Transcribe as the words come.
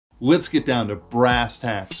let's get down to brass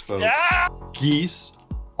tacks, folks. Geese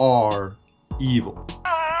are evil.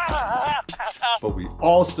 But we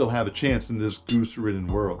all still have a chance in this goose-ridden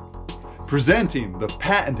world. Presenting the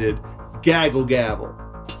patented Gaggle Gavel.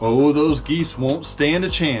 Oh, those geese won't stand a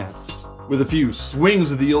chance. With a few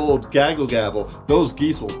swings of the old Gaggle Gavel, those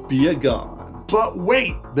geese will be a gone. But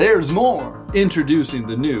wait, there's more. Introducing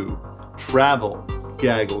the new Travel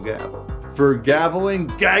Gaggle Gavel. For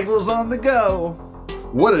gaveling gaggles on the go.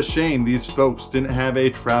 What a shame these folks didn't have a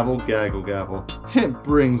Travel Gaggle Gavel. It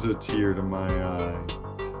brings a tear to my eye.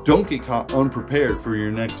 Don't get caught unprepared for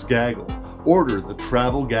your next gaggle. Order the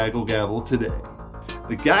Travel Gaggle Gavel today.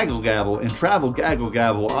 The Gaggle Gavel and Travel Gaggle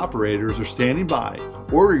Gavel operators are standing by.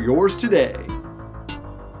 Order yours today.